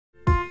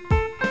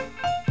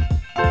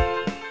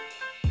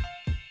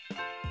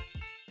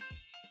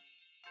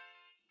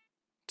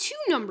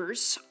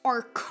numbers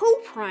are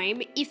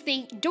coprime if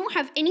they don't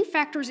have any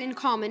factors in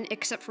common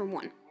except for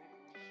 1.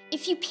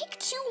 If you pick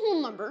two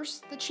whole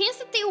numbers, the chance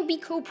that they will be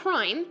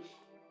coprime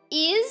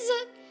is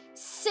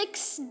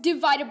 6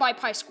 divided by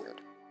pi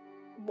squared.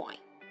 Why?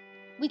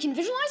 We can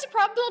visualize a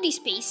probability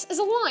space as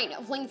a line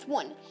of length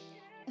 1.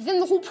 Then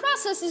the whole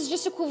process is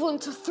just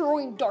equivalent to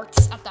throwing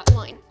darts at that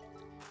line.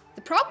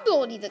 The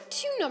probability that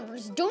two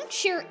numbers don't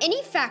share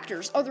any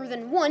factors other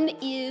than 1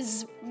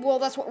 is, well,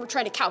 that's what we're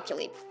trying to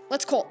calculate.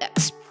 Let's call it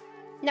x.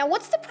 Now,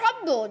 what's the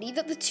probability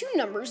that the two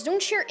numbers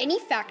don't share any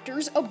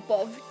factors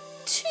above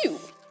 2?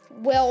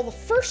 Well, the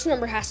first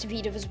number has to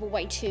be divisible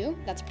by 2.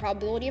 That's a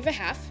probability of a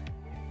half.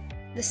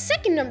 The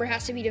second number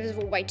has to be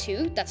divisible by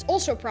 2. That's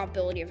also a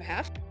probability of a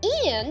half.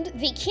 And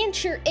they can't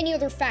share any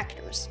other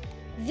factors.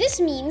 This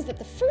means that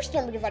the first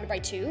number divided by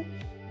 2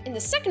 and the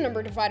second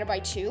number divided by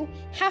 2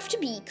 have to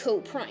be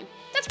coprime.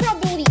 That's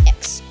probability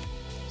x.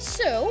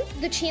 So,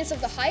 the chance of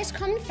the highest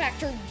common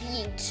factor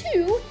being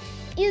 2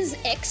 is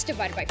x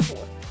divided by 4.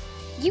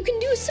 You can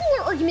do a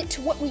similar argument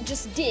to what we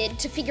just did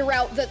to figure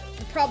out that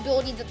the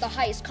probability that the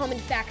highest common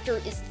factor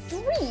is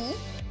 3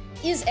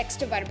 is x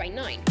divided by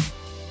 9.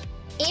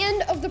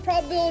 And of the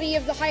probability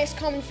of the highest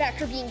common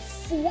factor being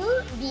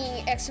 4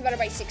 being x divided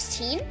by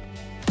 16.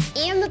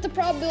 And that the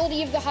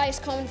probability of the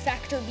highest common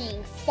factor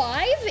being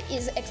 5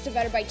 is x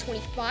divided by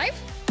 25,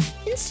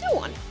 and so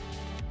on.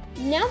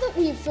 Now that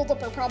we have filled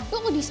up our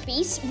probability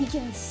space, we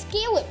can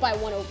scale it by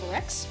 1 over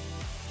x.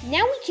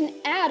 Now we can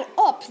add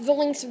up the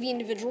lengths of the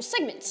individual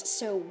segments.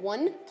 So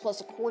 1 plus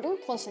a quarter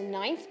plus a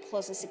ninth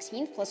plus a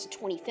 16th plus a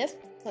 25th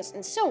plus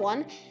and so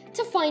on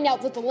to find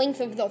out that the length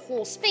of the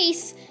whole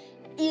space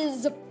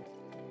is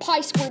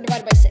pi squared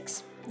divided by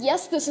 6.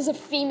 Yes, this is a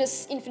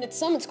famous infinite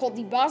sum. It's called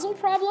the Basel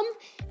problem.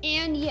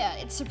 And yeah,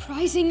 it's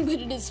surprising, but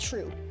it is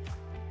true.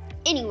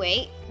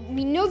 Anyway,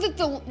 we know that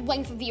the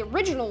length of the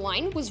original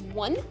line was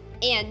 1,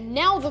 and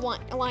now the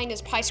line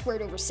is pi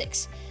squared over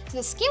 6. So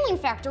the scaling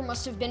factor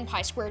must have been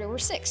pi squared over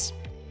 6.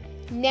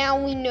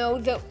 Now we know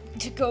that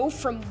to go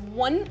from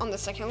 1 on the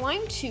second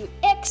line to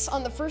x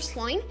on the first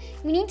line,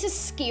 we need to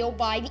scale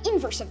by the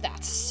inverse of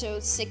that, so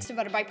 6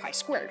 divided by pi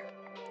squared.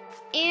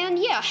 And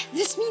yeah,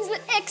 this means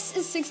that x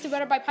is 6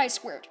 divided by pi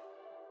squared.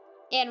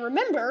 And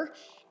remember,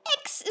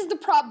 x is the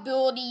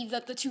probability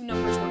that the two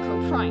numbers were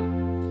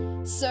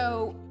coprime.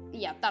 So,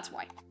 yeah, that's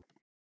why.